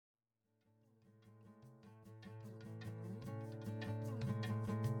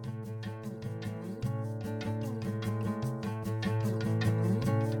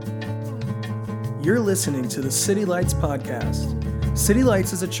You're listening to the City Lights podcast. City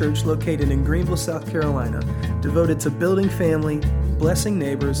Lights is a church located in Greenville, South Carolina, devoted to building family, blessing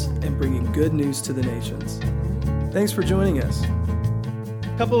neighbors, and bringing good news to the nations. Thanks for joining us.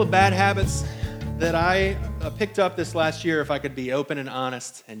 A couple of bad habits that I picked up this last year, if I could be open and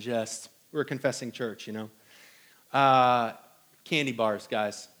honest and just, we're a confessing church, you know. Candy bars,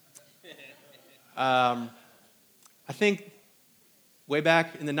 guys. I think way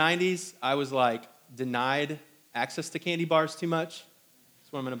back in the 90s, I was like denied access to candy bars too much.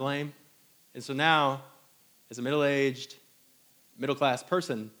 That's what I'm going to blame. And so now, as a middle-aged, middle-class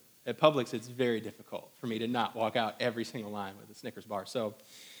person at Publix, it's very difficult for me to not walk out every single line with a Snickers bar. So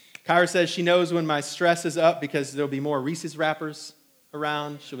Kyra says she knows when my stress is up because there'll be more Reese's wrappers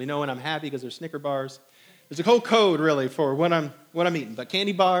around. She'll know when I'm happy because there's Snicker bars. There's a whole code, really, for when I'm eating. But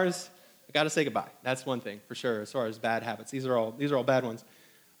candy bars, I got to say goodbye. That's one thing, for sure, as far as bad habits. These are all bad ones.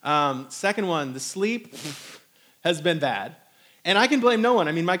 Second one, the sleep has been bad. And I can blame no one.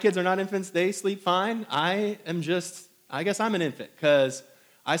 I mean, my kids are not infants. They sleep fine. I guess I'm an infant because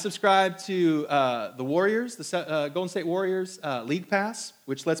I subscribe to the Warriors, the Golden State Warriors League Pass,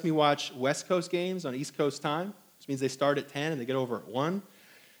 which lets me watch West Coast games on East Coast time, which means they start at 10 and they get over at 1.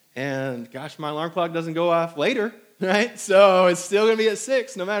 And gosh, my alarm clock doesn't go off later, right? So it's still going to be at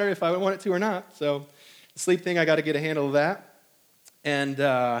 6, no matter if I want it to or not. So the sleep thing, I got to get a handle of that. And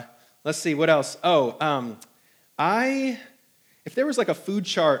let's see, what else? If there was like a food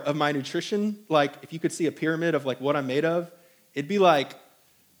chart of my nutrition, like if you could see a pyramid of like what I'm made of, it'd be like,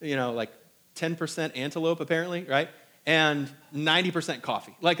 you know, like 10% antelope apparently, right? And 90%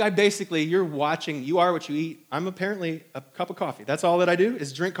 coffee. Like you're watching, you are what you eat. I'm apparently a cup of coffee. That's all that I do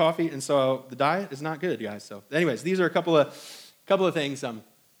is drink coffee. And so the diet is not good, guys. So anyways, these are a couple of things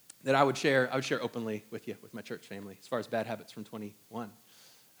that I would share openly with you, with my church family, as far as bad habits from 21.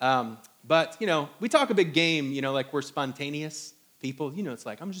 But, you know, we talk a big game, you know, like we're spontaneous people. You know, it's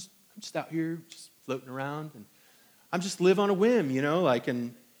like, I'm just out here just floating around and I'm just live on a whim, you know, like,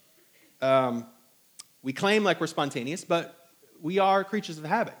 and we claim like we're spontaneous, but we are creatures of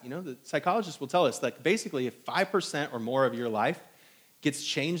habit. You know, the psychologists will tell us that basically if 5% or more of your life gets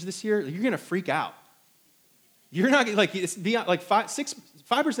changed this year, you're going to freak out. You're not like it's beyond like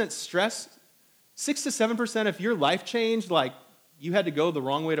 5% stress, 6 to 7% if your life changed, like you had to go the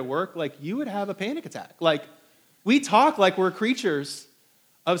wrong way to work, like you would have a panic attack. Like we talk like we're creatures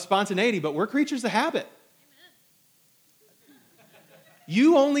of spontaneity, but we're creatures of habit.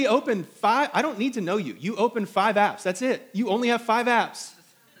 You only open 5, I don't need to know you. You open 5 apps, that's it. You only have 5 apps.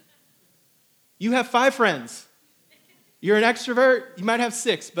 You have 5 friends. You're an extrovert, you might have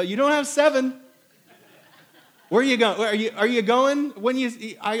 6, but you don't have 7. Where are you going? Are you going when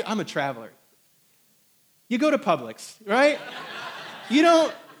I'm a traveler. You go to Publix, right? You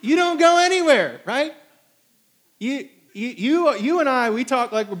don't go anywhere, right? You and I, we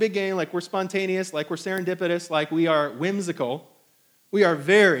talk like we're big game, like we're spontaneous, like we're serendipitous, like we are whimsical. We are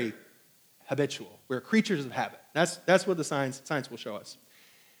very habitual. We're creatures of habit. That's what the science will show us.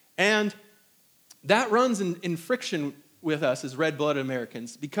 And that runs in friction with us as red-blooded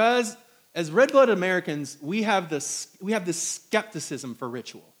Americans because as red-blooded Americans, we have this skepticism for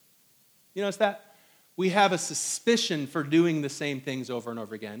ritual. You notice that? We have a suspicion for doing the same things over and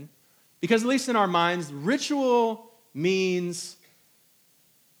over again because at least in our minds, ritual means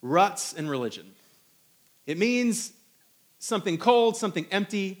ruts in religion. It means something cold, something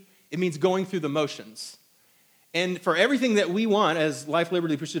empty. It means going through the motions. And for everything that we want as life,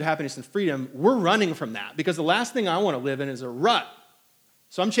 liberty, pursuit, happiness, and freedom, we're running from that because the last thing I want to live in is a rut.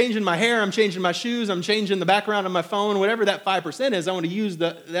 So I'm changing my hair, I'm changing my shoes, I'm changing the background on my phone, whatever that 5% is, I want to use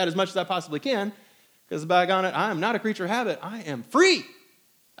that as much as I possibly can because back on it, I am not a creature of habit. I am free.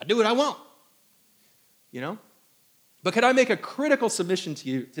 I do what I want. You know? But could I make a critical submission to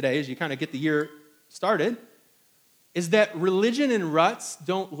you today as you kind of get the year started? Is that religion and ruts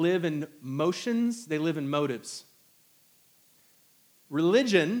don't live in motions, they live in motives.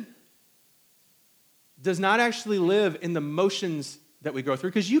 Religion does not actually live in the motions that we go through,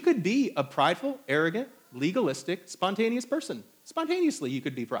 because you could be a prideful, arrogant, legalistic, spontaneous person. Spontaneously, you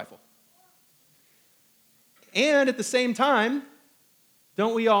could be prideful. And at the same time,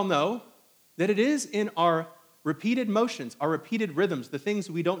 don't we all know that it is in our repeated motions, our repeated rhythms, the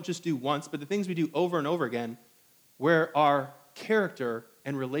things we don't just do once, but the things we do over and over again, where our character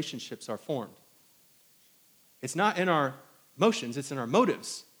and relationships are formed. It's not in our motions, it's in our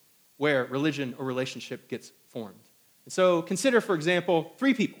motives where religion or relationship gets formed. And so consider, for example,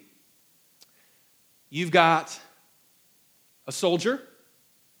 3 people. You've got a soldier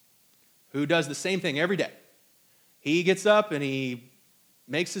who does the same thing every day. He gets up and he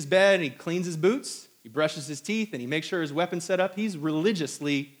makes his bed and he cleans his boots, he brushes his teeth, and he makes sure his weapon's set up. He's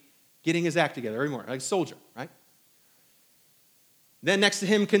religiously getting his act together every morning, like a soldier, right? Then next to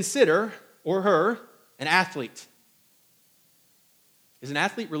him, consider, or her, an athlete. Is an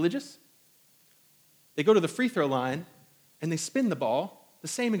athlete religious? They go to the free throw line and they spin the ball the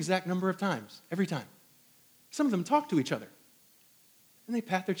same exact number of times, every time. Some of them talk to each other. And they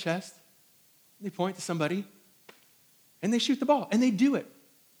pat their chest, and they point to somebody, and they shoot the ball, and they do it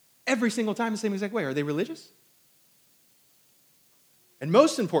every single time the same exact way. Are they religious? And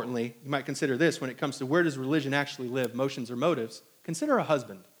most importantly, you might consider this when it comes to where does religion actually live, motions or motives. Consider a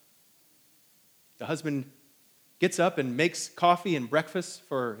husband. The husband gets up and makes coffee and breakfast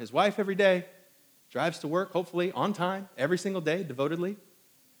for his wife every day, drives to work, hopefully on time, every single day, devotedly,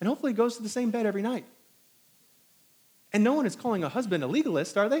 and hopefully goes to the same bed every night. And no one is calling a husband a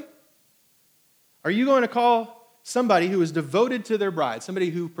legalist, are they? Are you going to call somebody who is devoted to their bride, somebody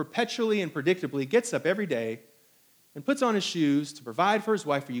who perpetually and predictably gets up every day and puts on his shoes to provide for his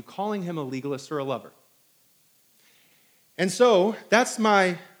wife, are you calling him a legalist or a lover? And so that's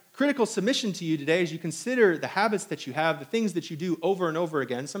my critical submission to you today as you consider the habits that you have, the things that you do over and over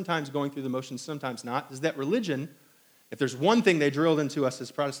again, sometimes going through the motions, sometimes not, is that religion, if there's one thing they drilled into us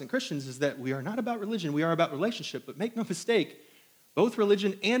as Protestant Christians, is that we are not about religion, we are about relationship. But make no mistake, both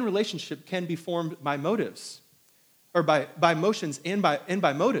religion and relationship can be formed by motives, or by motions and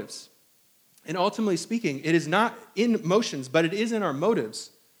by motives. And ultimately speaking, it is not in motions, but it is in our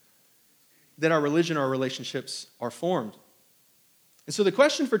motives that our religion or our relationships are formed. And so the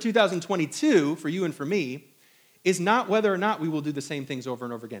question for 2022, for you and for me, is not whether or not we will do the same things over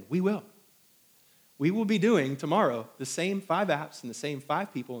and over again. We will. We will be doing tomorrow the same 5 apps and the same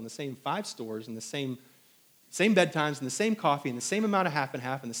 5 people and the same 5 stores and the same bedtimes and the same coffee and the same amount of half and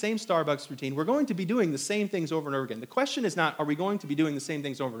half and the same Starbucks routine. We're going to be doing the same things over and over again. The question is not, are we going to be doing the same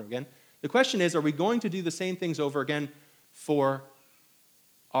things over and over again? The question is, are we going to do the same things over again for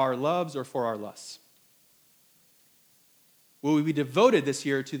our loves or for our lusts? Will we be devoted this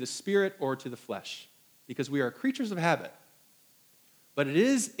year to the spirit or to the flesh? Because we are creatures of habit. But it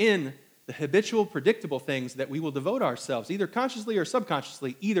is in the habitual, predictable things that we will devote ourselves, either consciously or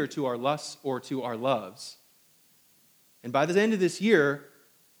subconsciously, either to our lusts or to our loves. And by the end of this year,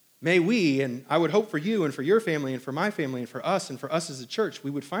 may we, and I would hope for you and for your family and for my family and for us as a church,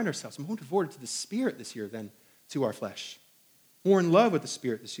 we would find ourselves more devoted to the spirit this year than to our flesh. More in love with the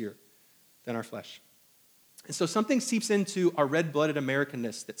spirit this year than our flesh. And so something seeps into our red-blooded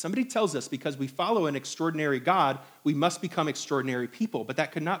Americanness that somebody tells us because we follow an extraordinary God, we must become extraordinary people. But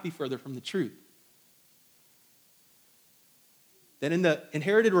that could not be further from the truth. That in the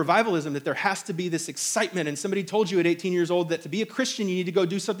inherited revivalism that there has to be this excitement, and somebody told you at 18 years old that to be a Christian you need to go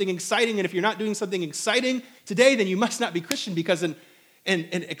do something exciting, and if you're not doing something exciting today, then you must not be Christian because an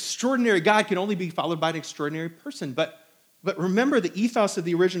extraordinary God can only be followed by an extraordinary person. But remember the ethos of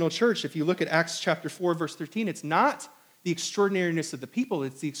the original church. If you look at Acts chapter 4, verse 13, it's not the extraordinariness of the people,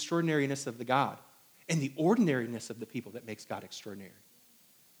 it's the extraordinariness of the God and the ordinariness of the people that makes God extraordinary.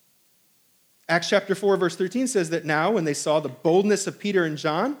 Acts chapter 4, verse 13 says that now when they saw the boldness of Peter and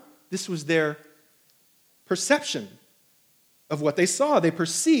John, this was their perception of what they saw. They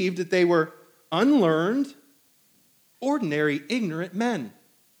perceived that they were unlearned, ordinary, ignorant men.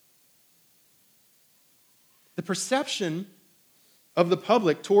 The perception of the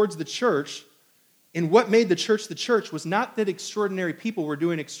public towards the church and what made the church was not that extraordinary people were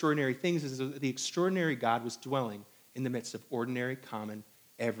doing extraordinary things, it's that the extraordinary God was dwelling in the midst of ordinary, common,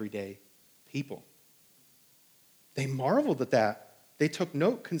 everyday people. They marveled at that. They took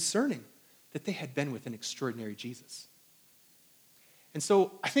note concerning that they had been with an extraordinary Jesus. And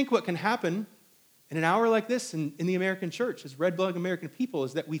so I think what can happen in an hour like this in the American church as red-blooded American people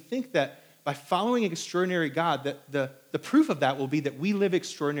is that we think that by following an extraordinary God, that the proof of that will be that we live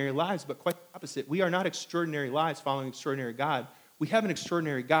extraordinary lives, but quite the opposite. We are not extraordinary lives following an extraordinary God. We have an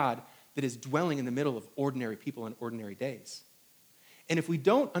extraordinary God that is dwelling in the middle of ordinary people on ordinary days. And if we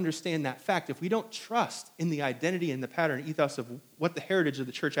don't understand that fact, if we don't trust in the identity and the pattern ethos of what the heritage of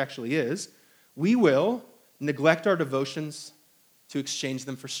the church actually is, we will neglect our devotions to exchange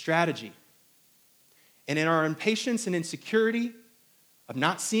them for strategy. And in our impatience and insecurity of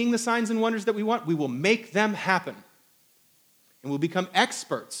not seeing the signs and wonders that we want, we will make them happen. And we'll become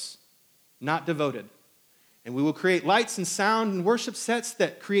experts, not devoted. And we will create lights and sound and worship sets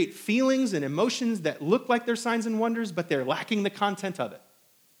that create feelings and emotions that look like they're signs and wonders, but they're lacking the content of it.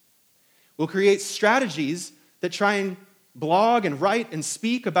 We'll create strategies that try and blog and write and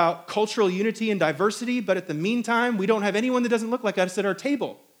speak about cultural unity and diversity, but at the meantime, we don't have anyone that doesn't look like us at our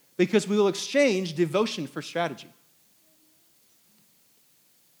table because we will exchange devotion for strategy.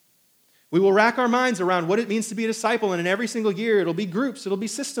 We will rack our minds around what it means to be a disciple, and in every single year, it'll be groups, it'll be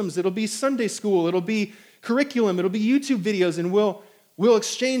systems, it'll be Sunday school, it'll be curriculum, it'll be YouTube videos, and we'll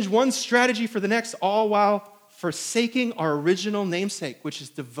exchange one strategy for the next, all while forsaking our original namesake, which is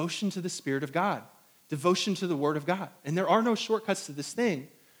devotion to the Spirit of God, devotion to the Word of God. And there are no shortcuts to this thing.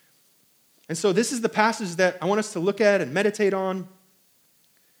 And so this is the passage that I want us to look at and meditate on.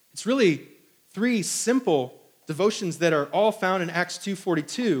 It's really 3 simple devotions that are all found in Acts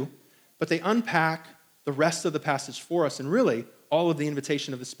 2:42, but they unpack the rest of the passage for us and really all of the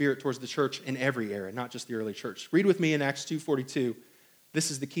invitation of the Spirit towards the church in every era, not just the early church. Read with me in Acts 2:42. This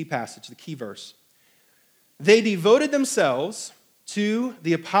is the key passage, the key verse. They devoted themselves to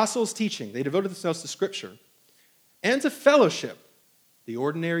the apostles' teaching. They devoted themselves to Scripture and to fellowship, the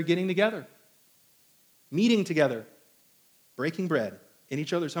ordinary getting together, meeting together, breaking bread in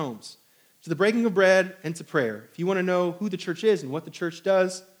each other's homes, to the breaking of bread and to prayer. If you want to know who the church is and what the church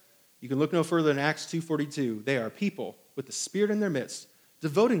does, you can look no further than Acts 2:42. They are people with the Spirit in their midst,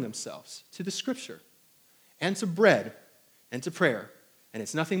 devoting themselves to the Scripture and to bread and to prayer. And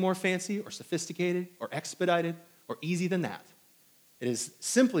it's nothing more fancy or sophisticated or expedited or easy than that. It is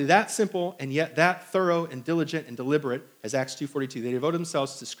simply that simple and yet that thorough and diligent and deliberate as Acts 2:42. They devoted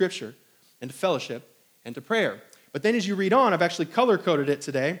themselves to Scripture and to fellowship and to prayer. But then as you read on, I've actually color-coded it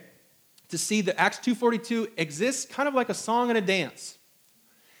today to see that Acts 2:42 exists kind of like a song and a dance.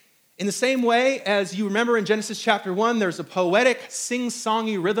 In the same way as you remember in Genesis chapter 1, there's a poetic,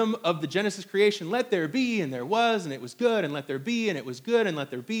 sing-songy rhythm of the Genesis creation. Let there be, and there was, and it was good, and let there be, and it was good, and let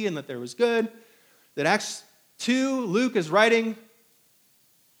there be, and let there was good. That Acts 2, Luke is writing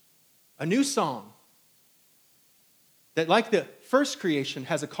a new song that, like the first creation,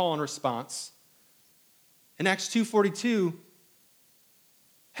 has a call and response. And Acts 2:42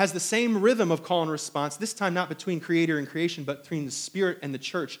 has the same rhythm of call and response, this time not between creator and creation, but between the Spirit and the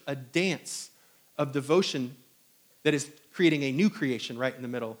church, a dance of devotion that is creating a new creation right in the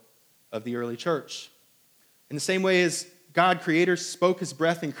middle of the early church. In the same way as God, creator, spoke his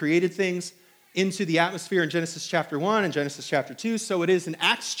breath and created things into the atmosphere in Genesis chapter 1 and Genesis chapter 2, so it is in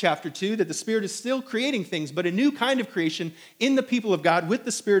Acts chapter 2 that the Spirit is still creating things, but a new kind of creation in the people of God with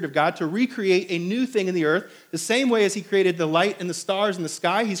the Spirit of God to recreate a new thing in the earth. The same way as he created the light and the stars in the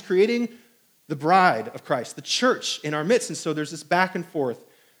sky, he's creating the bride of Christ, the church in our midst. And so there's this back and forth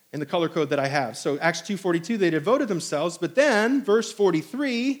in the color code that I have. So Acts 2:42, they devoted themselves, but then, verse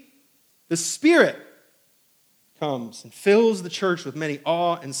 43, the Spirit comes and fills the church with many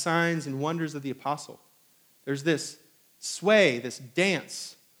awe and signs and wonders of the apostle. There's this sway, this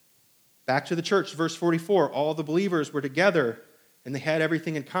dance. Back to the church, verse 44, all the believers were together and they had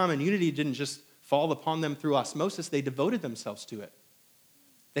everything in common. Unity didn't just fall upon them through osmosis, they devoted themselves to it.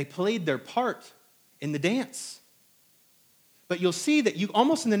 They played their part in the dance. But you'll see that you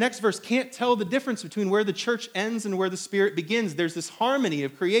almost in the next verse can't tell the difference between where the church ends and where the Spirit begins. There's this harmony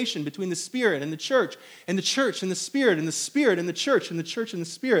of creation between the Spirit and the church and the church and the Spirit and the Spirit and the church and the church and the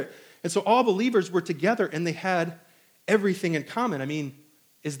Spirit. And so all believers were together and they had everything in common. I mean,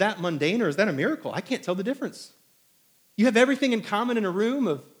 is that mundane or is that a miracle? I can't tell the difference. You have everything in common in a room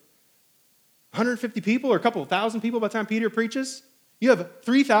of 150 people or a couple of thousand people by the time Peter preaches. You have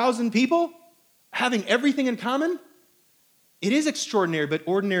 3,000 people having everything in common. It is extraordinary, but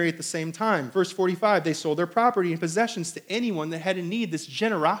ordinary at the same time. Verse 45, they sold their property and possessions to anyone that had a need. This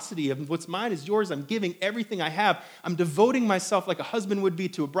generosity of what's mine is yours. I'm giving everything I have. I'm devoting myself like a husband would be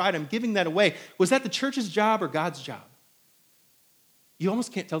to a bride. I'm giving that away. Was that the church's job or God's job? You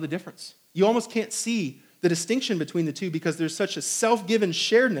almost can't tell the difference. You almost can't see the distinction between the two because there's such a self-given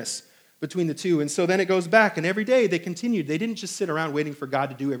sharedness between the two. And so then it goes back, and every day they continued. They didn't just sit around waiting for God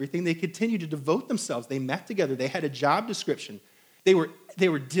to do everything. They continued to devote themselves. They met together. They had a job description. They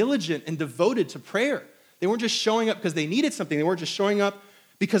were diligent and devoted to prayer. They weren't just showing up because they needed something. They weren't just showing up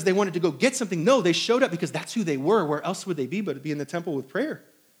because they wanted to go get something. No, they showed up because that's who they were. Where else would they be but to be in the temple with prayer?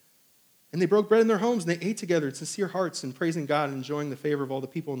 And they broke bread in their homes, and they ate together in sincere hearts and praising God and enjoying the favor of all the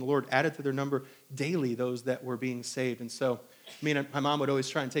people. And the Lord added to their number daily those that were being saved. And so, my mom would always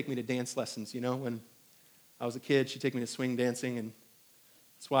try and take me to dance lessons, when I was a kid. She'd take me to swing dancing, and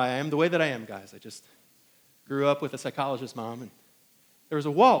that's why I am the way that I am, guys. I just grew up with a psychologist mom, and there was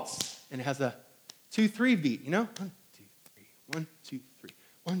a waltz, and it has a 2-3 beat, 1, 2, 3, 1, 2, 3,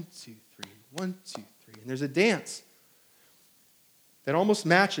 1, 2, 3, 1, 2, 3. And there's a dance that almost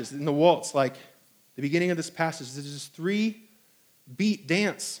matches in the waltz, like the beginning of this passage. There's this 3-beat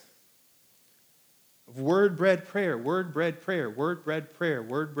dance of word, bread, prayer, word, bread, prayer, word, bread, prayer,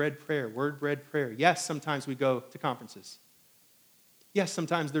 word, bread, prayer, word, bread, prayer. Yes, sometimes we go to conferences. Yes,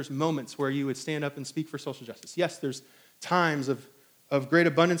 sometimes there's moments where you would stand up and speak for social justice. Yes, there's times of of great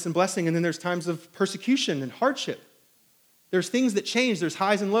abundance and blessing, and then there's times of persecution and hardship. There's things that change. There's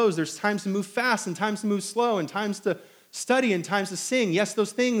highs and lows. There's times to move fast and times to move slow and times to study and times to sing. Yes,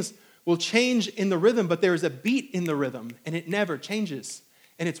 those things will change in the rhythm, but there is a beat in the rhythm, and it never changes.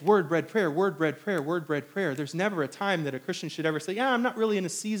 And it's word, bread, prayer, word, bread, prayer, word, bread, prayer. There's never a time that a Christian should ever say, I'm not really in a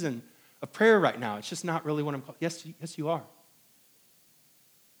season of prayer right now. It's just not really what I'm called. Yes, you are.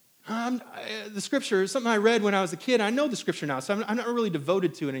 The scripture is something I read when I was a kid. I know the scripture now, so I'm not really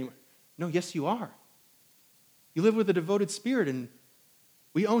devoted to it anymore. No, yes, you are. You live with a devoted spirit, and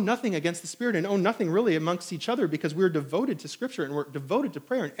we own nothing against the Spirit and own nothing really amongst each other because we're devoted to Scripture and we're devoted to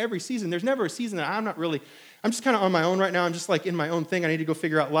prayer in every season. There's never a season that I'm just kind of on my own right now. I'm just like in my own thing. I need to go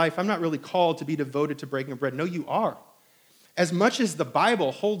figure out life. I'm not really called to be devoted to breaking of bread. No, you are. As much as the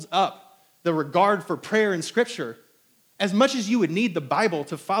Bible holds up the regard for prayer in Scripture, as much as you would need the Bible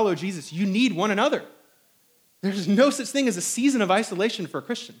to follow Jesus, you need one another. There's no such thing as a season of isolation for a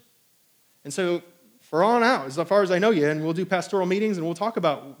Christian. And so, for on out, as far as I know you, and we'll do pastoral meetings and we'll talk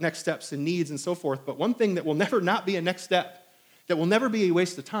about next steps and needs and so forth, but one thing that will never not be a next step, that will never be a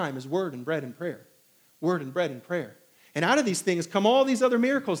waste of time is word and bread and prayer. Word and bread and prayer. And out of these things come all these other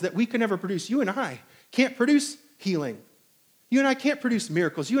miracles that we can never produce. You and I can't produce healing. You and I can't produce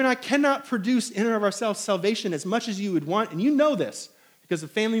miracles. You and I cannot produce in and of ourselves salvation as much as you would want, and you know this, because the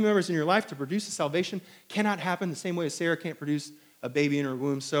family members in your life to produce a salvation cannot happen the same way as Sarah can't produce a baby in her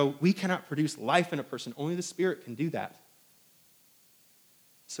womb. So we cannot produce life in a person. Only the Spirit can do that.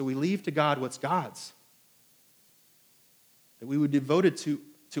 So we leave to God what's God's. That we would be devoted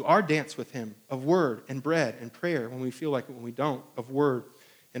to our dance with Him of word and bread and prayer when we feel like it, when we don't, of word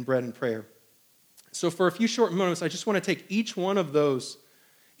and bread and prayer. So for a few short moments, I just want to take each one of those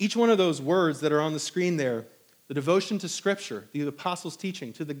words that are on the screen there, the devotion to Scripture, the apostles'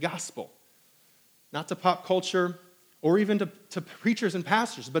 teaching, to the gospel, not to pop culture, or even to preachers and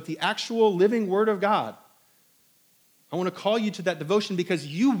pastors, but the actual living Word of God. I want to call you to that devotion because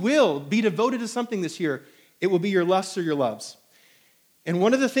you will be devoted to something this year. It will be your lusts or your loves. And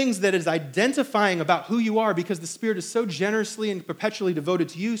one of the things that is identifying about who you are, because the Spirit is so generously and perpetually devoted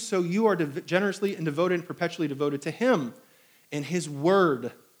to you, so you are generously and devoted and perpetually devoted to Him and His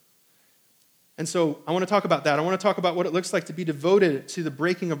Word. And so I want to talk about that. I want to talk about what it looks like to be devoted to the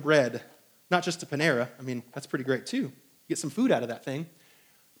breaking of bread. Not just to Panera. I mean, that's pretty great too. Get some food out of that thing.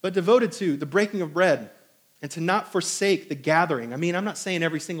 But devoted to the breaking of bread and to not forsake the gathering. I mean, I'm not saying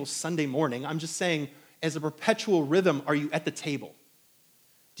every single Sunday morning. I'm just saying as a perpetual rhythm, are you at the table?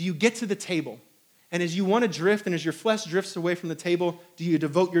 Do you get to the table? And as you want to drift and as your flesh drifts away from the table, do you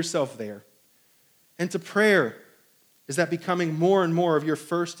devote yourself there? And to prayer, is that becoming more and more of your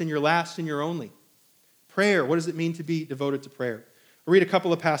first and your last and your only? Prayer, what does it mean to be devoted to prayer? I'll read a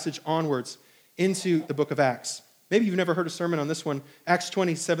couple of passages onwards into the book of Acts. Maybe you've never heard a sermon on this one. Acts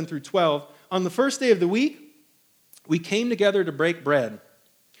 27 through 12. On the first day of the week, we came together to break bread.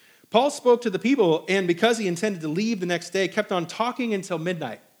 Paul spoke to the people, and because he intended to leave the next day, kept on talking until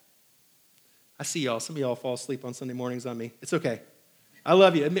midnight. I see y'all. Some of y'all fall asleep on Sunday mornings on me. It's okay. I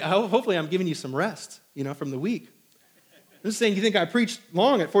love you. Hopefully I'm giving you some rest, from the week. I'm just saying, you think I preached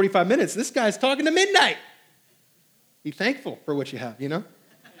long at 45 minutes. This guy's talking to midnight. Be thankful for what you have,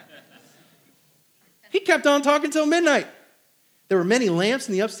 He kept on talking till midnight. There were many lamps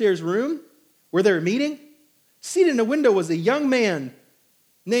in the upstairs room where they were meeting. Seated in a window was a young man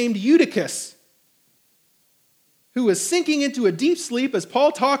named Eutychus, who was sinking into a deep sleep as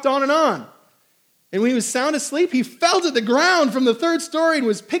Paul talked on and on. And when he was sound asleep, he fell to the ground from the third story and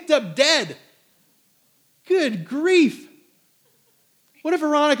was picked up dead. Good grief. What if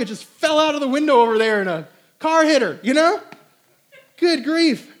Veronica just fell out of the window over there and a car hit her, Good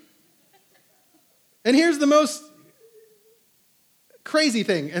grief. And here's the most crazy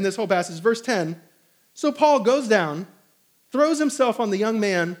thing in this whole passage, verse 10. So Paul goes down, throws himself on the young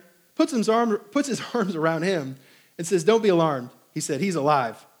man, puts his arms around him, and says, don't be alarmed. He said, he's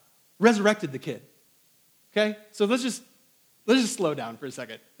alive. Resurrected the kid. Okay? So let's just slow down for a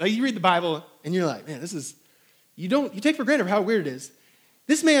second. Like you read the Bible, and you're like, man, you take for granted how weird it is.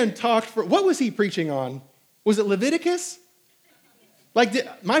 This man what was he preaching on? Was it Leviticus?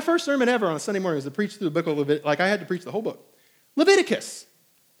 My first sermon ever on a Sunday morning was to preach through the book of Leviticus. I had to preach the whole book. Leviticus.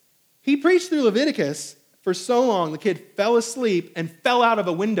 He preached through Leviticus for so long, the kid fell asleep and fell out of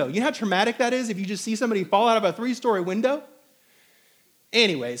a window. You know how traumatic that is if you just see somebody fall out of a 3-story window?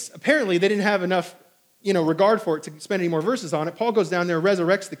 Anyways, apparently they didn't have enough, regard for it to spend any more verses on it. Paul goes down there and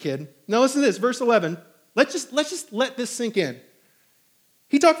resurrects the kid. Now listen to this, verse 11. Let's just let this sink in.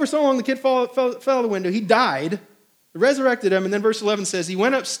 He talked for so long, the kid fell out of the window. He died, resurrected him, and then verse 11 says,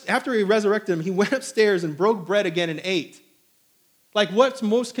 after he resurrected him, he went upstairs and broke bread again and ate. Like, what's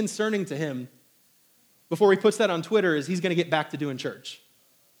most concerning to him before he puts that on Twitter is he's going to get back to doing church.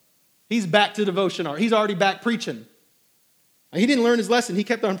 He's back to devotion hour. He's already back preaching. He didn't learn his lesson. He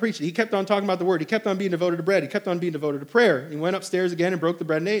kept on preaching. He kept on talking about the word. He kept on being devoted to bread. He kept on being devoted to prayer. He went upstairs again and broke the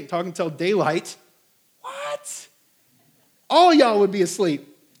bread and ate and talked until daylight. What? All y'all would be asleep.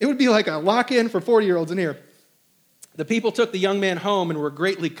 It would be like a lock-in for 40-year-olds in here. The people took the young man home and were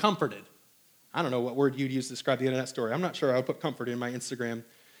greatly comforted. I don't know what word you'd use to describe the end of that story. I'm not sure I would put comfort in my Instagram.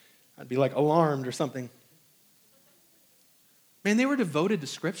 I'd be like alarmed or something. Man, they were devoted to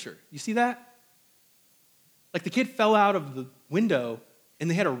Scripture. You see that? Like the kid fell out of the window and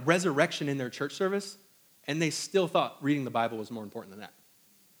they had a resurrection in their church service and they still thought reading the Bible was more important than that.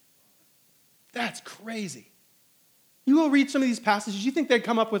 That's crazy. You go read some of these passages, you think they'd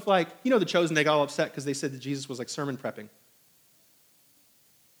come up with like, The Chosen, they got all upset because they said that Jesus was like sermon prepping.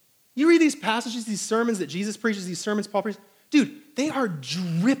 You read these passages, these sermons that Jesus preaches, these sermons Paul preaches, dude, they are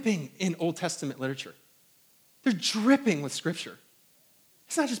dripping in Old Testament literature. They're dripping with Scripture.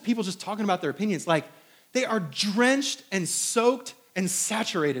 It's not just people just talking about their opinions. Like, they are drenched and soaked and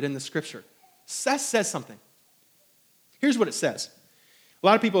saturated in the Scripture. That says something. Here's what it says. A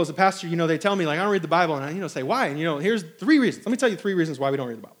lot of people as a pastor, they tell me, like, I don't read the Bible, and I, say, why? And, here's 3 reasons. Let me tell you 3 reasons why we don't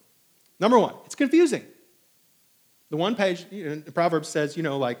read the Bible. Number 1, it's confusing. The one page, the Proverbs says,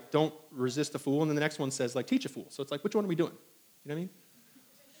 don't resist a fool, and then the next one says, like, teach a fool. So it's like, which one are we doing? You know what I mean?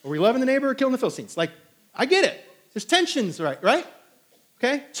 Are we loving the neighbor or killing the Philistines? Like, I get it. There's tensions, right?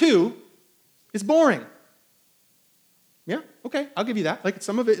 Okay? 2, it's boring. Yeah, okay, I'll give you that. Like,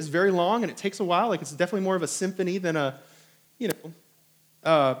 some of it is very long, and it takes a while. Like, it's definitely more of a symphony than a,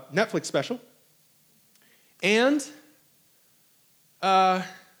 Netflix special. And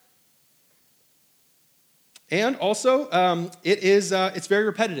also, it's very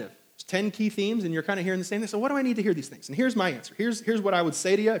repetitive. It's 10 key themes, and you're kind of hearing the same thing. So what do I need to hear these things? And here's my answer. Here's what I would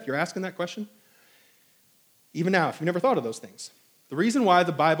say to you if you're asking that question. Even now, if you've never thought of those things. The reason why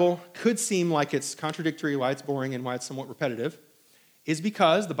the Bible could seem like it's contradictory, why it's boring, and why it's somewhat repetitive, is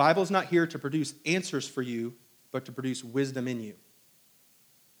because the Bible is not here to produce answers for you, but to produce wisdom in you.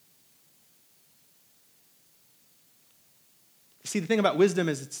 See, the thing about wisdom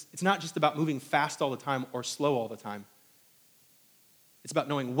is it's not just about moving fast all the time or slow all the time. It's about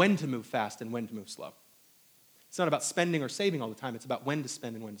knowing when to move fast and when to move slow. It's not about spending or saving all the time. It's about when to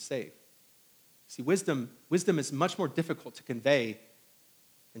spend and when to save. See, wisdom is much more difficult to convey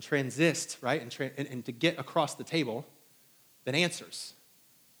and transist, right, and to get across the table than answers.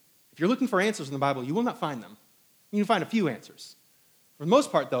 If you're looking for answers in the Bible, you will not find them. You can find a few answers. For the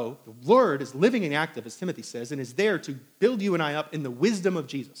most part, though, the Word is living and active, as Timothy says, and is there to build you and I up in the wisdom of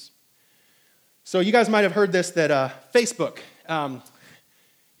Jesus. So you guys might have heard this, that Facebook,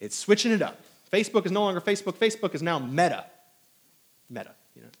 it's switching it up. Facebook is no longer Facebook. Facebook is now Meta. Meta,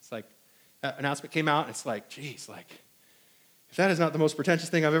 it's like, that announcement came out, and it's like, geez, like, if that is not the most pretentious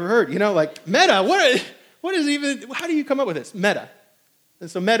thing I've ever heard, like, Meta, what is even, how do you come up with this? Meta. And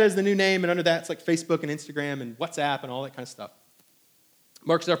so Meta is the new name, and under that, it's like Facebook and Instagram and WhatsApp and all that kind of stuff.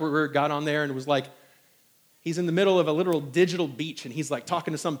 Mark Zuckerberg got on there and was like, he's in the middle of a literal digital beach, and he's like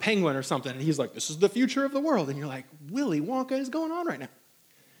talking to some penguin or something, and he's like, this is the future of the world. And you're like, Willy Wonka is going on right now.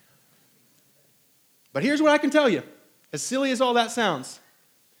 But here's what I can tell you. As silly as all that sounds,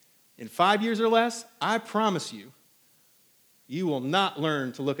 in 5 years or less, I promise you, you will not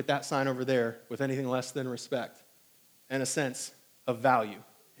learn to look at that sign over there with anything less than respect and a sense of value.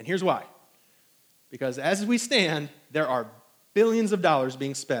 And here's why. Because as we stand, there are billions of dollars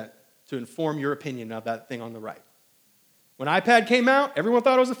being spent to inform your opinion of that thing on the right. When iPad came out, everyone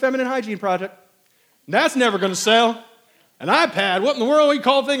thought it was a feminine hygiene project. That's never going to sell. An iPad, what in the world we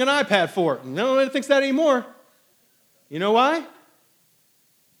call a thing an iPad for? No one thinks that anymore. You know why?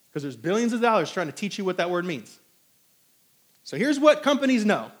 Because there's billions of dollars trying to teach you what that word means. So here's what companies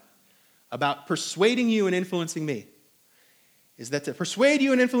know about persuading you and influencing me. Is that to persuade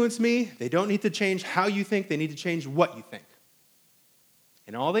you and influence me, they don't need to change how you think, they need to change what you think.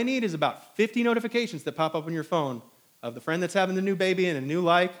 And all they need is about 50 notifications that pop up on your phone of the friend that's having the new baby and a new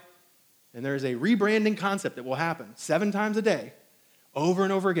like, and there's a rebranding concept that will happen 7 times a day, over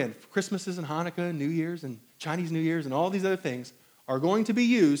and over again. Christmases and Hanukkah and New Year's and Chinese New Year's and all these other things are going to be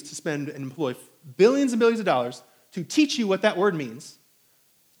used to spend and employ billions and billions of dollars to teach you what that word means,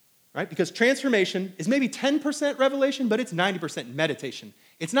 right? Because transformation is maybe 10% revelation, but it's 90% meditation.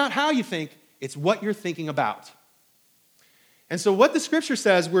 It's not how you think, it's what you're thinking about. And so what the Scripture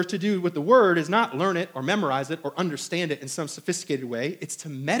says we're to do with the Word is not learn it or memorize it or understand it in some sophisticated way. It's to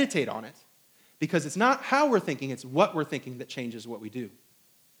meditate on it, because it's not how we're thinking, it's what we're thinking that changes what we do.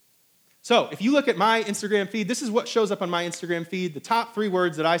 So if you look at my Instagram feed, this is what shows up on my Instagram feed. The top 3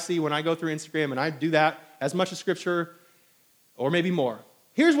 words that I see when I go through Instagram, and I do that as much as Scripture or maybe more.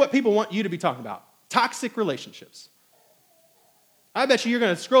 Here's what people want you to be talking about: toxic relationships. I bet you're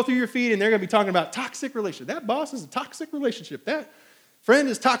going to scroll through your feed and they're going to be talking about toxic relationship. That boss is a toxic relationship. That friend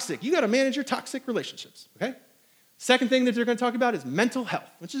is toxic. You got to manage your toxic relationships, okay? Second thing that they're going to talk about is mental health,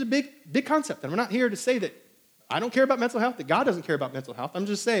 which is a big concept. And we're not here to say that I don't care about mental health, that God doesn't care about mental health. I'm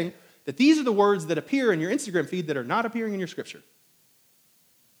just saying that these are the words that appear in your Instagram feed that are not appearing in your Scripture.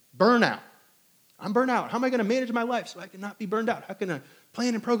 Burnout. I'm burnt out. How am I going to manage my life so I can not be burned out? How can I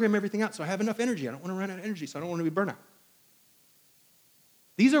plan and program everything out so I have enough energy? I don't want to run out of energy, so I don't want to be burnt out.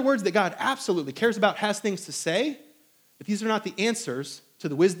 These are words that God absolutely cares about, has things to say, but these are not the answers to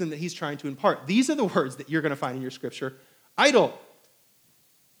the wisdom that he's trying to impart. These are the words that you're going to find in your Scripture. Idle.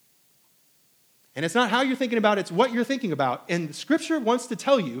 And it's not how you're thinking about it, it's what you're thinking about. And the Scripture wants to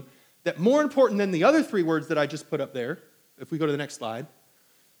tell you that more important than the other 3 words that I just put up there, if we go to the next slide,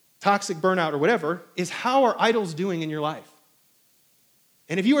 toxic, burnout, or whatever, is how are idols doing in your life?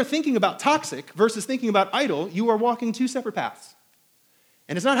 And if you are thinking about toxic versus thinking about idle, you are walking 2 separate paths.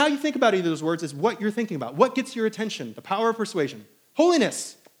 And it's not how you think about either of those words, it's what you're thinking about. What gets your attention? The power of persuasion.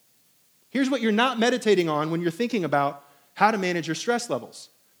 Holiness. Here's what you're not meditating on when you're thinking about how to manage your stress levels.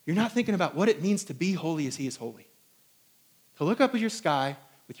 You're not thinking about what it means to be holy as he is holy. To look up at your sky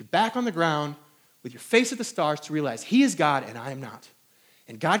with your back on the ground, with your face at the stars, to realize he is God and I am not.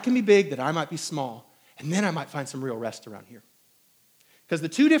 And God can be big that I might be small, and then I might find some real rest around here. Because the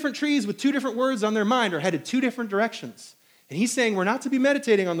 2 different trees with 2 different words on their mind are headed 2 different directions. And he's saying we're not to be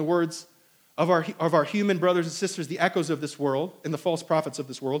meditating on the words of our human brothers and sisters, the echoes of this world and the false prophets of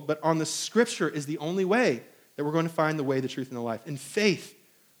this world, but on the Scripture is the only way that we're going to find the way, the truth, and the life. And faith,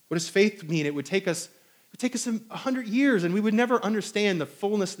 what does faith mean? It would take us 100 years, and we would never understand the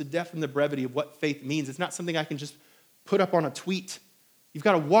fullness, the depth, and the brevity of what faith means. It's not something I can just put up on a tweet. You've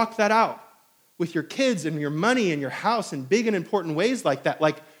got to walk that out with your kids and your money and your house in big and important ways like that.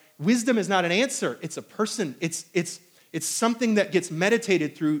 Like, wisdom is not an answer. It's a person. It's something that gets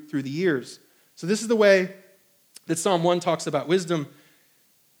meditated through the years. So this is the way that Psalm 1 talks about wisdom,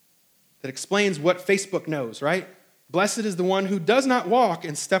 that explains what Facebook knows, right? Blessed is the one who does not walk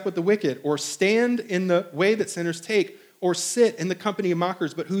in step with the wicked, or stand in the way that sinners take, or sit in the company of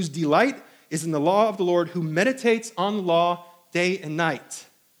mockers, but whose delight is in the law of the Lord, who meditates on the law day and night.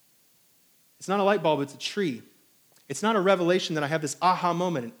 It's not a light bulb, it's a tree. It's not a revelation that I have this aha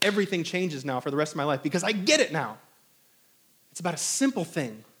moment and everything changes now for the rest of my life because I get it now. It's about a simple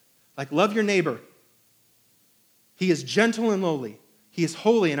thing, like love your neighbor. He is gentle and lowly. He is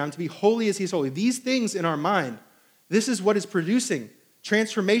holy, and I'm to be holy as he's holy. These things in our mind, this is what is producing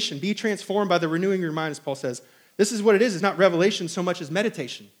transformation. Be transformed by the renewing of your mind, as Paul says. This is what it is. It's not revelation so much as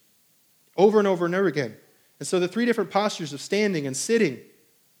meditation. Over and over and over again. And so the 3 different postures of standing and sitting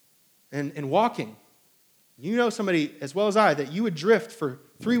and walking. You know somebody as well as I that you would drift for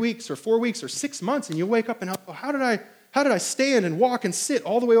 3 weeks or 4 weeks or 6 months, and you'll wake up and go, how did I stand and walk and sit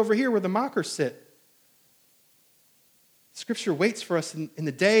all the way over here where the mockers sit? Scripture waits for us in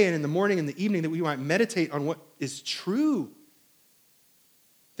the day and in the morning and the evening that we might meditate on what is true.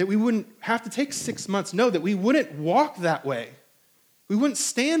 That we wouldn't have to take 6 months. No, that we wouldn't walk that way. We wouldn't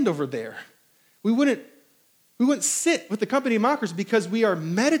stand over there. We wouldn't sit with the company of mockers because we are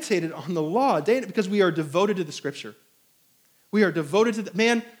meditated on the law, because we are devoted to the Scripture. We are devoted to the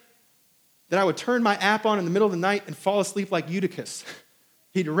man that I would turn my app on in the middle of the night and fall asleep like Eutychus.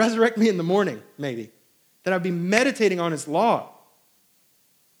 He'd resurrect me in the morning, maybe. That I'd be meditating on his law.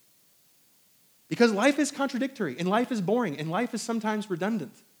 Because life is contradictory, and life is boring, and life is sometimes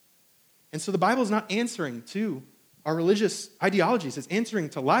redundant. And so the Bible is not answering to our religious ideologies. It's answering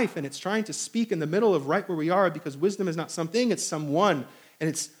to life, and it's trying to speak in the middle of right where we are, because wisdom is not something, it's someone. And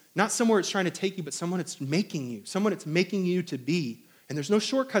it's not somewhere it's trying to take you, but someone it's making you. Someone it's making you to be. And there's no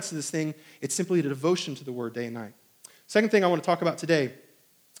shortcuts to this thing. It's simply a devotion to the word day and night. Second thing I want to talk about today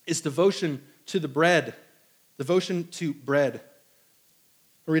is devotion to the bread. Devotion to bread.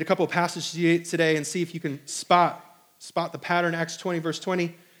 I'll read a couple of passages today and see if you can spot the pattern. Acts 20, verse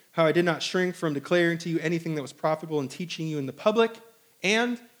 20. How I did not shrink from declaring to you anything that was profitable and teaching you in the public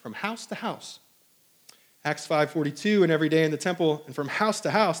and from house to house. Acts 5:42, and every day in the temple and from house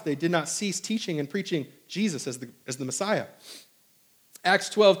to house they did not cease teaching and preaching Jesus as the Messiah. Acts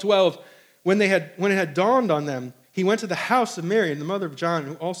 12:12, when it had dawned on them, he went to the house of Mary, the mother of John,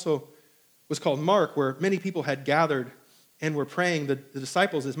 who also was called Mark, where many people had gathered and were praying. The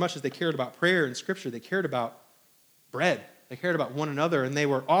disciples, as much as they cared about prayer and Scripture, they cared about bread. They cared about one another, and they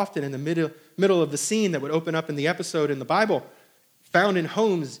were often in the middle of the scene that would open up in the episode in the Bible, found in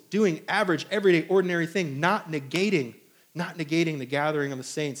homes doing average, everyday, ordinary thing, not negating the gathering of the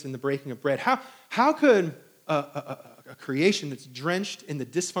saints and the breaking of bread. How could a creation that's drenched in the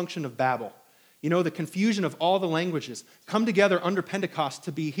dysfunction of Babel, the confusion of all the languages, come together under Pentecost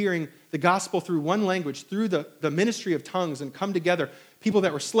to be hearing the gospel through one language, through the ministry of tongues, and come together, people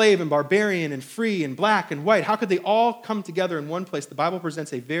that were slave and barbarian and free and black and white? How could they all come together in one place? The Bible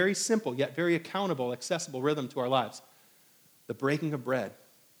presents a very simple yet very accountable, accessible rhythm to our lives. The breaking of bread.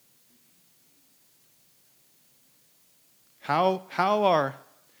 How are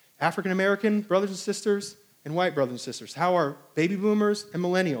African American brothers and sisters and white brothers and sisters, how are baby boomers and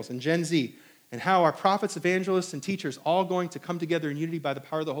millennials and Gen Z, and how are prophets, evangelists, and teachers all going to come together in unity by the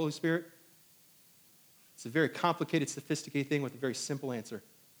power of the Holy Spirit? It's a very complicated, sophisticated thing with a very simple answer: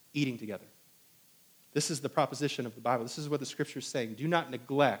 eating together. This is the proposition of the Bible. This is what the Scripture is saying. Do not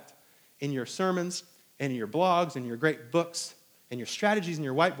neglect in your sermons and in your blogs and your great books and your strategies and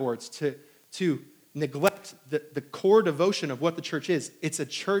your whiteboards to neglect the core devotion of what the church is. It's a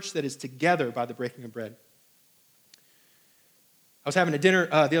church that is together by the breaking of bread. I was having a dinner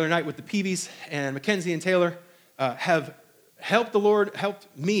the other night with the Peavies, and Mackenzie and Taylor have helped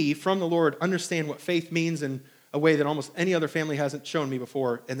me from the Lord understand what faith means in a way that almost any other family hasn't shown me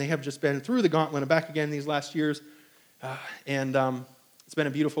before. And they have just been through the gauntlet and back again these last years. It's been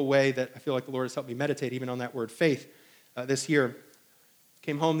a beautiful way that I feel like the Lord has helped me meditate even on that word faith this year.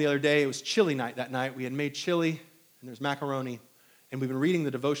 Came home the other day. It was chili night that night. We had made chili, and there's macaroni. And we've been reading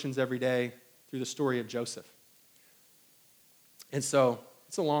the devotions every day through the story of Joseph. And so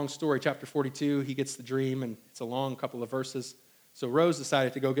it's a long story. Chapter 42, he gets the dream, and it's a long couple of verses. So Rose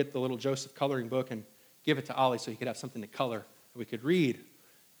decided to go get the little Joseph coloring book and give it to Ollie so he could have something to color that we could read.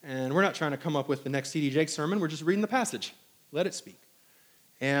 And we're not trying to come up with the next C.D. Jakes sermon. We're just reading the passage. Let it speak.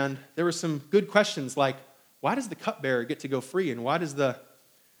 And there were some good questions like, why does the cupbearer get to go free, and why does the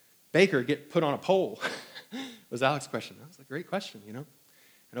baker get put on a pole? Was Alex's question. That was a great question,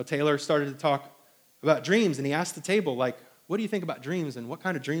 I know Taylor started to talk about dreams, and he asked the table, like, what do you think about dreams, and what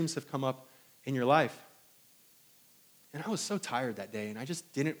kind of dreams have come up in your life? And I was so tired that day, and I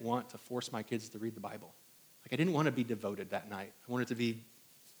just didn't want to force my kids to read the Bible. Like, I didn't want to be devoted that night. I wanted to be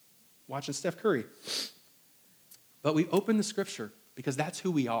watching Steph Curry. But we opened the Scripture because that's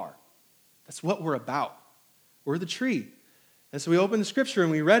who we are. That's what we're about. We're the tree. And so we opened the Scripture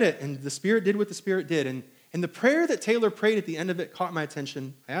and we read it, and the Spirit did what the Spirit did. And the prayer that Taylor prayed at the end of it caught my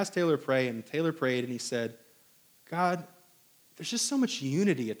attention. I asked Taylor to pray, and Taylor prayed, and he said, God, there's just so much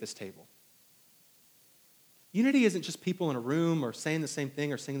unity at this table. Unity isn't just people in a room or saying the same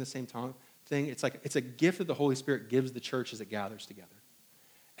thing or singing the same thing. It's a gift that the Holy Spirit gives the church as it gathers together.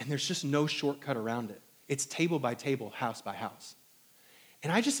 And there's just no shortcut around it. It's table by table, house by house.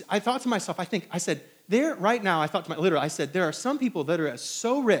 And I thought to myself, I said, there are some people that are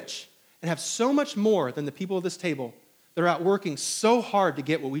so rich and have so much more than the people at this table that are out working so hard to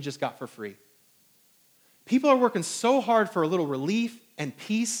get what we just got for free. People are working so hard for a little relief and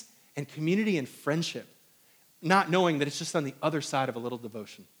peace and community and friendship, not knowing that it's just on the other side of a little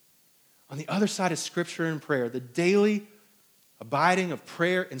devotion. On the other side of Scripture and prayer, the daily abiding of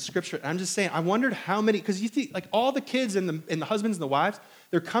prayer and Scripture. And I'm just saying, I wondered how many, because you see, like all the kids and the husbands and the wives,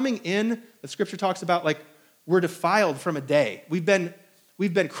 they're coming in, the Scripture talks about like we're defiled from a day. We've been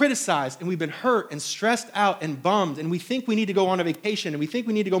criticized, and we've been hurt and stressed out and bummed, and we think we need to go on a vacation, and we think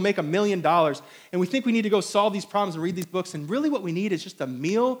we need to go make $1 million, and we think we need to go solve these problems and read these books, and really what we need is just a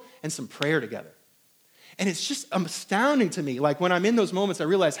meal and some prayer together. And it's just astounding to me, like when I'm in those moments, I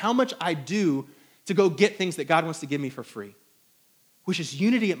realize how much I do to go get things that God wants to give me for free, which is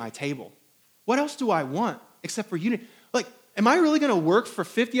unity at my table. What else do I want except for unity? Like, am I really going to work for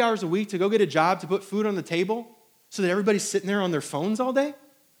 50 hours a week to go get a job to put food on the table so that everybody's sitting there on their phones all day?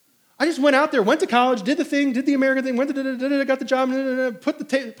 I just went out there, went to college, did the thing, did the American thing, got the job, put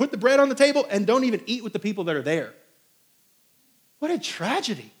the bread on the table, and don't even eat with the people that are there. What a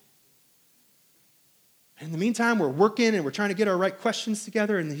tragedy. And in the meantime, we're working and we're trying to get our right questions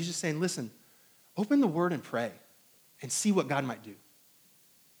together, and he's just saying, listen, open the Word and pray and see what God might do.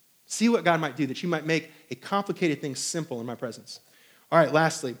 See what God might do, that you might make a complicated thing simple in my presence. All right,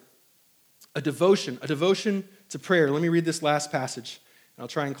 lastly, a devotion to prayer. Let me read this last passage, and I'll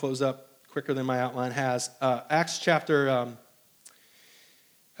try and close up quicker than my outline has. Acts chapter,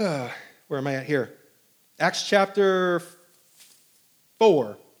 where am I at here? Acts chapter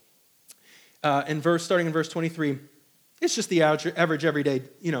 4, starting in verse 23. It's just the average everyday,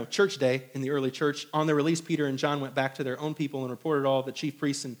 church day in the early church. On their release, Peter and John went back to their own people and reported all the chief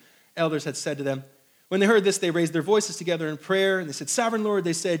priests and elders had said to them. When they heard this, they raised their voices together in prayer, and they said, Sovereign Lord,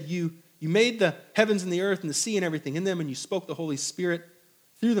 they said, you You made the heavens and the earth and the sea and everything in them, and you spoke the Holy Spirit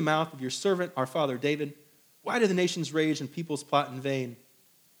through the mouth of your servant, our father David. Why do the nations rage and peoples plot in vain?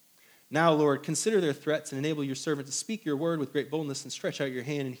 Now, Lord, consider their threats and enable your servant to speak your word with great boldness and stretch out your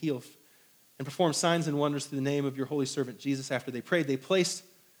hand and heal and perform signs and wonders through the name of your holy servant Jesus. After they prayed, they placed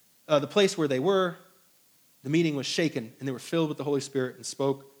the place where they were. The meeting was shaken, and they were filled with the Holy Spirit and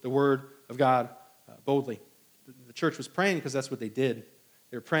spoke the word of God boldly. The church was praying because that's what they did.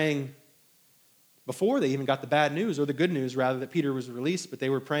 They were praying before they even got the bad news, or the good news, rather, that Peter was released, but they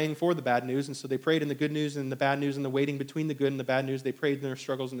were praying for the bad news, and so they prayed in the good news and the bad news and the waiting between the good and the bad news. They prayed in their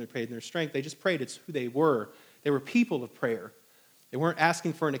struggles and they prayed in their strength. They just prayed. It's who they were. They were people of prayer. They weren't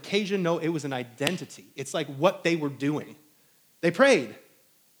asking for an occasion. No, it was an identity. It's like what they were doing. They prayed.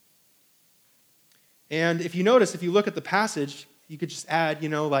 And if you notice, if you look at the passage, you could just add,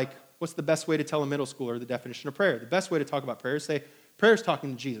 what's the best way to tell a middle schooler the definition of prayer? The best way to talk about prayer is say, prayer is talking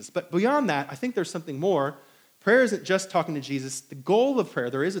to Jesus. But beyond that, I think there's something more. Prayer isn't just talking to Jesus. The goal of prayer,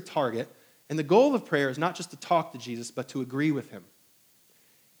 there is a target, and the goal of prayer is not just to talk to Jesus, but to agree with him.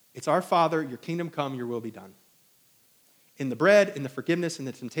 It's our Father, your kingdom come, your will be done. In the bread, in the forgiveness, in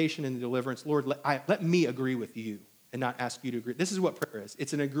the temptation, in the deliverance, Lord, let me agree with you and not ask you to agree. This is what prayer is.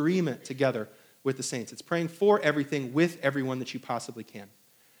 It's an agreement together with the saints. It's praying for everything with everyone that you possibly can.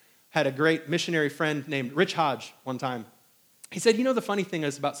 Had a great missionary friend named Rich Hodge one time. He said, the funny thing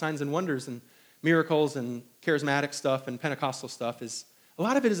is about signs and wonders and miracles and charismatic stuff and Pentecostal stuff is a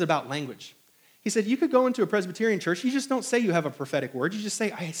lot of it is about language. He said, you could go into a Presbyterian church, you just don't say you have a prophetic word, you just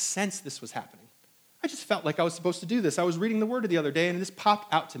say, I sensed this was happening. I just felt like I was supposed to do this. I was reading the word the other day and this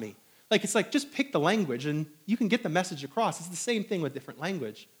popped out to me. It's like just pick the language and you can get the message across. It's the same thing with different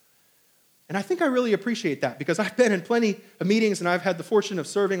language. And I think I really appreciate that because I've been in plenty of meetings and I've had the fortune of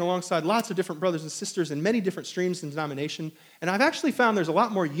serving alongside lots of different brothers and sisters in many different streams and denomination. And I've actually found there's a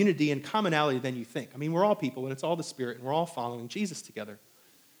lot more unity and commonality than you think. I mean, we're all people and it's all the Spirit and we're all following Jesus together.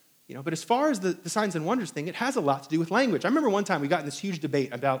 But as far as the signs and wonders thing, it has a lot to do with language. I remember one time we got in this huge debate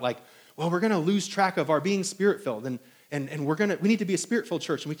about we're going to lose track of our being Spirit-filled and we need to be a Spirit-filled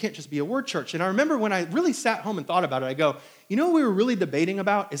church and we can't just be a word church. And I remember when I really sat home and thought about it, I go, what we were really debating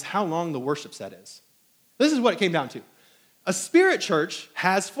about is how long the worship set is. This is what it came down to. A Spirit church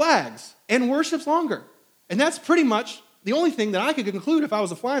has flags and worships longer. And that's pretty much the only thing that I could conclude if I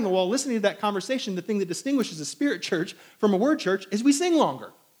was a fly on the wall listening to that conversation. The thing that distinguishes a Spirit church from a word church is we sing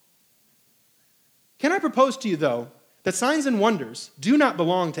longer. Can I propose to you, though, that signs and wonders do not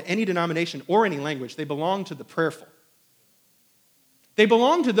belong to any denomination or any language. They belong to the prayerful. They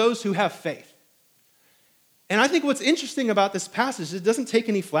belong to those who have faith. And I think what's interesting about this passage is it doesn't take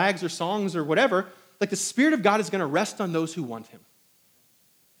any flags or songs or whatever. The Spirit of God is going to rest on those who want him.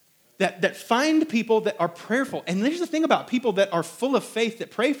 That find people that are prayerful. And here's the thing about people that are full of faith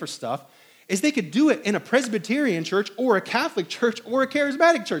that pray for stuff is they could do it in a Presbyterian church or a Catholic church or a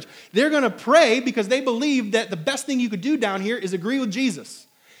charismatic church. They're going to pray because they believe that the best thing you could do down here is agree with Jesus.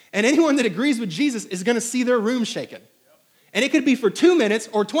 And anyone that agrees with Jesus is going to see their room shaken. And it could be for 2 minutes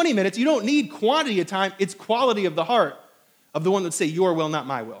or 20 minutes. You don't need quantity of time. It's quality of the heart of the one that say, your will, not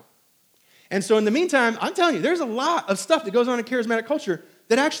my will. And so in the meantime, I'm telling you, there's a lot of stuff that goes on in charismatic culture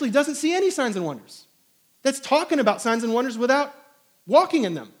that actually doesn't see any signs and wonders. That's talking about signs and wonders without walking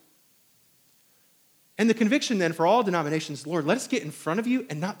in them. And the conviction then for all denominations, Lord, let us get in front of you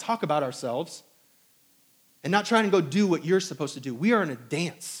and not talk about ourselves and not try to go do what you're supposed to do. We are in a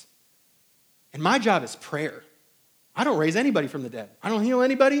dance. And my job is prayer. I don't raise anybody from the dead. I don't heal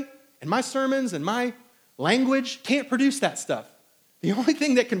anybody. And my sermons and my language can't produce that stuff. The only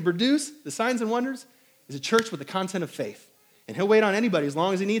thing that can produce the signs and wonders is a church with the content of faith. And he'll wait on anybody as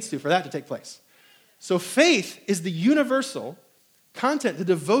long as he needs to for that to take place. So faith is the universal content, the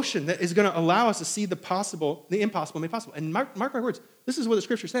devotion that is going to allow us to see the impossible made possible. And mark my words, this is what the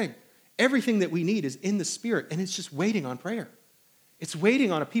Scripture is saying. Everything that we need is in the Spirit, and it's just waiting on prayer. It's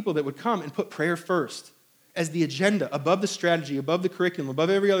waiting on a people that would come and put prayer first as the agenda, above the strategy, above the curriculum, above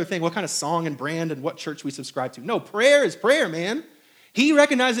every other thing, what kind of song and brand and what church we subscribe to. No, prayer is prayer, man. He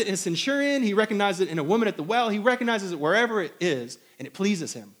recognized it in a centurion. He recognized it in a woman at the well. He recognizes it wherever it is, and it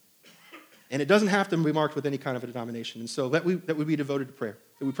pleases him. And it doesn't have to be marked with any kind of a denomination. And so that would be devoted to prayer.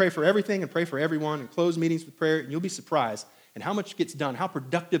 That we pray for everything and pray for everyone and close meetings with prayer, and you'll be surprised at how much gets done, how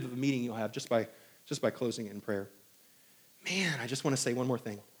productive of a meeting you'll have just by closing it in prayer. Man, I just want to say one more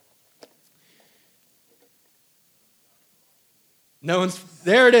thing.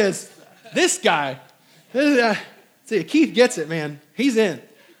 There it is. This guy. See, Keith gets it, man. He's in.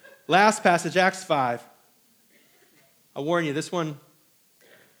 Last passage, Acts 5. I warn you, this one's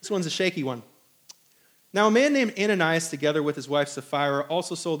a shaky one. Now a man named Ananias, together with his wife Sapphira,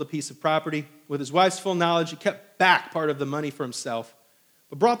 also sold a piece of property. With his wife's full knowledge, he kept back part of the money for himself,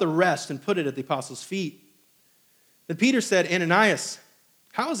 but brought the rest and put it at the apostles' feet. Then Peter said, Ananias,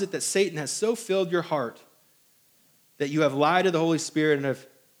 how is it that Satan has so filled your heart that you have lied to the Holy Spirit and have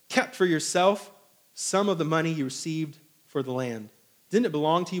kept for yourself some of the money you received for the land? Didn't it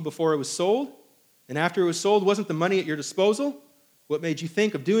belong to you before it was sold? And after it was sold, wasn't the money at your disposal? What made you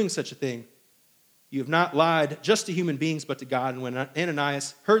think of doing such a thing? You have not lied just to human beings, but to God. And when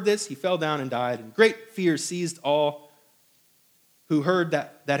Ananias heard this, he fell down and died, and great fear seized all who heard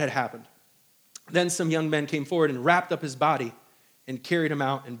that had happened. Then some young men came forward and wrapped up his body and carried him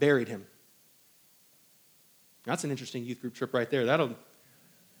out and buried him. That's an interesting youth group trip right there. That'll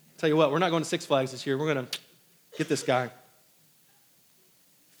tell you what, we're not going to Six Flags this year. We're going to get this guy.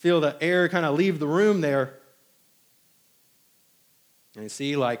 Feel the air kind of leave the room there. And you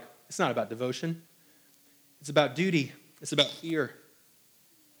see, like, it's not about devotion. It's about duty. It's about fear.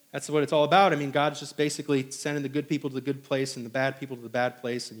 That's what it's all about. I mean, God's just basically sending the good people to the good place and the bad people to the bad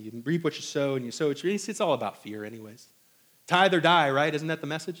place, and you reap what you sow, and you sow what you reap. It's all about fear anyways. Tithe or die, right? Isn't that the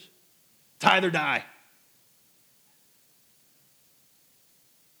message? Tithe or die.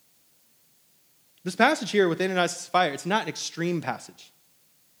 This passage here with Ananias and Sapphira, it's not an extreme passage.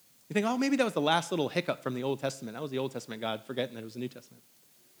 You think, oh, maybe that was the last little hiccup from the Old Testament. That was the Old Testament God forgetting that it was the New Testament.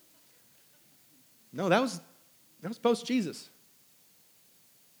 No, that was post-Jesus.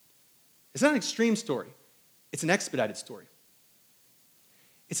 It's not an extreme story. It's an expedited story.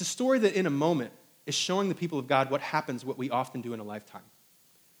 It's a story that in a moment is showing the people of God what happens, what we often do in a lifetime,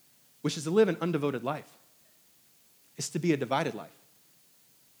 which is to live an undevoted life. It's to be a divided life.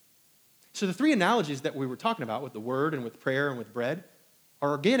 So the three analogies that we were talking about with the word and with prayer and with bread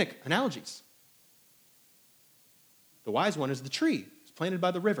are organic analogies. The wise one is the tree. It's planted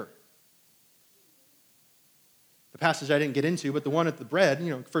by the river. The passage I didn't get into, but the one at the bread,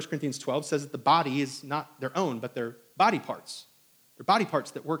 1 Corinthians 12 says that the body is not their own, but they're body parts. They're body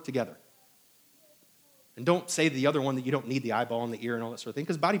parts that work together. And don't say the other one that you don't need the eyeball and the ear and all that sort of thing,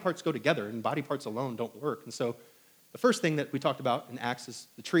 because body parts go together, and body parts alone don't work. And so the first thing that we talked about in Acts is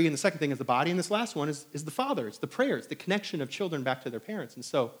the tree, and the second thing is the body, and this last one is the father. It's the prayer. It's the connection of children back to their parents. And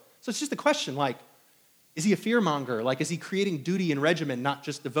so it's just a question, like, is he a fearmonger? Like, is he creating duty and regimen, not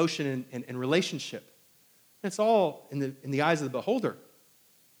just devotion and relationship? And it's all in the eyes of the beholder.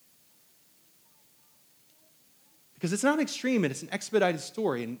 Because it's not extreme, and it's an expedited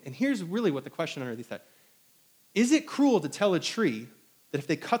story. And here's really what the question underneath that. Is it cruel to tell a tree that if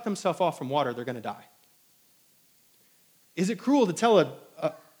they cut themselves off from water, they're going to die? Is it cruel to tell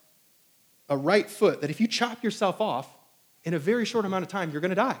a right foot that if you chop yourself off in a very short amount of time, you're going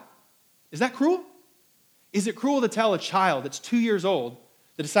to die? Is that cruel? Is it cruel to tell a child that's 2 years old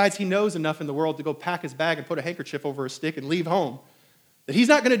that decides he knows enough in the world to go pack his bag and put a handkerchief over a stick and leave home, that he's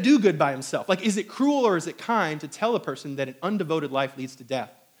not going to do good by himself? Like, is it cruel or is it kind to tell a person that an undevoted life leads to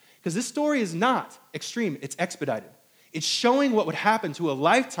death? Because this story is not extreme, it's expedited. It's showing what would happen to a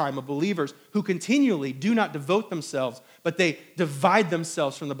lifetime of believers who continually do not devote themselves, but they divide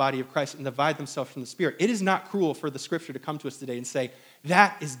themselves from the body of Christ and divide themselves from the Spirit. It is not cruel for the Scripture to come to us today and say,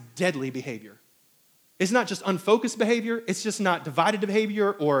 that is deadly behavior. It's not just unfocused behavior. It's just not divided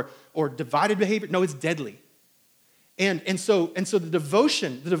behavior or divided behavior. No, it's deadly. And so the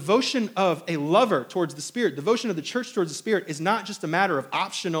devotion of a lover towards the Spirit, devotion of the church towards the Spirit is not just a matter of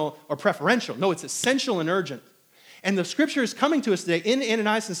optional or preferential. No, it's essential and urgent. And the Scripture is coming to us today in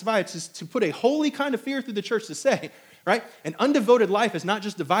Ananias and Sapphira to put a holy kind of fear through the church to say, right, an undevoted life is not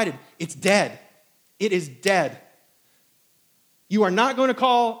just divided, it's dead. It is dead. You are not going to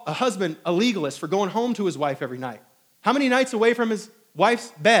call a husband a legalist for going home to his wife every night. How many nights away from his wife's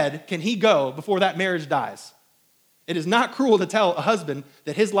bed can he go before that marriage dies? It is not cruel to tell a husband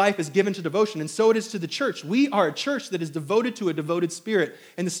that his life is given to devotion, and so it is to the church. We are a church that is devoted to a devoted Spirit,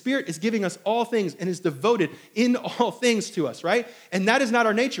 and the Spirit is giving us all things and is devoted in all things to us, right? And that is not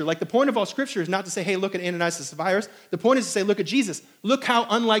our nature. Like, the point of all Scripture is not to say, hey, look at Ananias and Sapphira. The point is to say, look at Jesus. Look how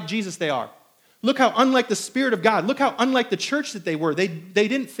unlike Jesus they are. Look how unlike the Spirit of God. Look how unlike the church that they were. They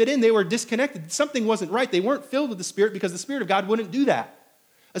didn't fit in. They were disconnected. Something wasn't right. They weren't filled with the Spirit because the Spirit of God wouldn't do that.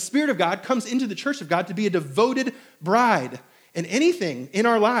 A Spirit of God comes into the church of God to be a devoted bride. And anything in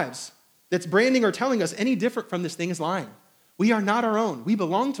our lives that's branding or telling us any different from this thing is lying. We are not our own. We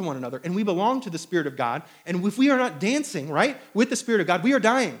belong to one another, and we belong to the Spirit of God. And if we are not dancing, right, with the Spirit of God, we are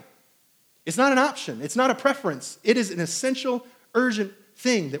dying. It's not an option. It's not a preference. It is an essential, urgent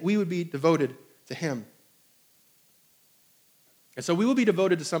thing that we would be devoted to Him. And so we will be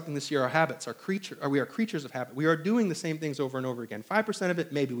devoted to something this year. Our habits, we are creatures of habit. We are doing the same things over and over again. 5% of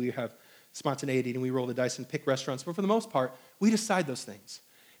it, maybe we have spontaneity and we roll the dice and pick restaurants. But for the most part, we decide those things.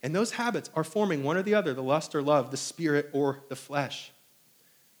 And those habits are forming one or the other, the lust or love, the spirit or the flesh.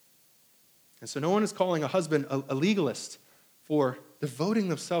 And so no one is calling a husband a legalist for devoting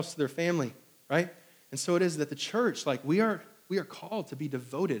themselves to their family, right? And so it is that the church, like we are called to be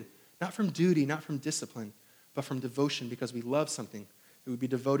devoted, not from duty, not from discipline, but from devotion because we love something. It would be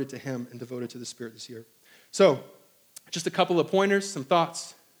devoted to him and devoted to the Spirit this year. So just a couple of pointers, some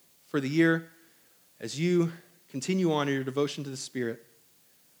thoughts for the year as you continue on in your devotion to the Spirit.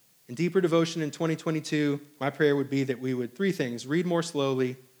 In deeper devotion in 2022, my prayer would be that we would, 3 things, read more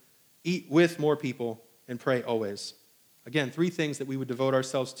slowly, eat with more people, and pray always. Again, 3 things that we would devote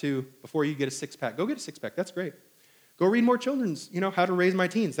ourselves to before you get a 6-pack. Go get a 6-pack. That's great. Go read more children's, How to Raise My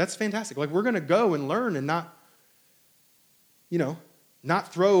Teens. That's fantastic. Like, we're going to go and learn and not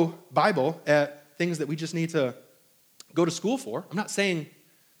throw Bible at things that we just need to go to school for. I'm not saying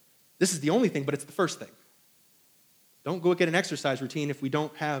this is the only thing, but it's the first thing. Don't go get an exercise routine if we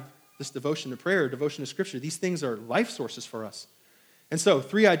don't have this devotion to prayer, devotion to Scripture. These things are life sources for us. And so,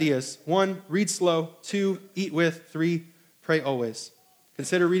 3 ideas. 1, read slow. 2, eat with. 3, pray always.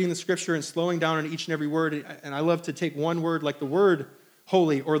 Consider reading the Scripture and slowing down on each and every word. And I love to take one word like the word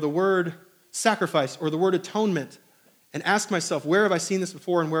holy or the word sacrifice or the word atonement and ask myself, where have I seen this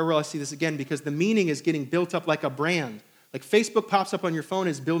before and where will I see this again? Because the meaning is getting built up like a brand. Like Facebook pops up on your phone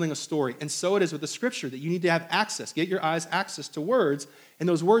is building a story. And so it is with the Scripture that you need to have access. Get your eyes access to words, and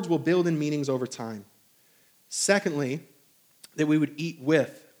those words will build in meanings over time. Secondly, that we would eat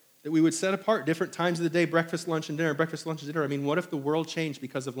with. That we would set apart different times of the day, breakfast, lunch, and dinner. Breakfast, lunch, and dinner. I mean, what if the world changed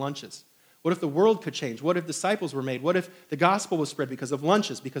because of lunches? What if the world could change? What if disciples were made? What if the gospel was spread because of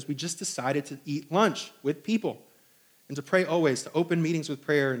lunches? Because we just decided to eat lunch with people. And to pray always, to open meetings with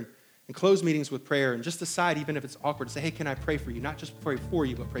prayer and close meetings with prayer, and just decide, even if it's awkward, to say, hey, can I pray for you? Not just pray for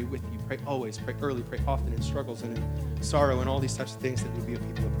you, but pray with you. Pray always, pray early, pray often in struggles and in sorrow and all these types of things that would be a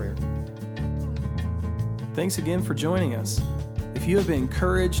people of prayer. Thanks again for joining us. If you have been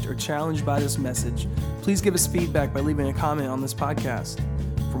encouraged or challenged by this message, please give us feedback by leaving a comment on this podcast.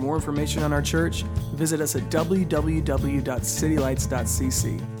 For more information on our church, visit us at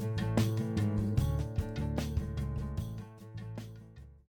www.citylights.cc.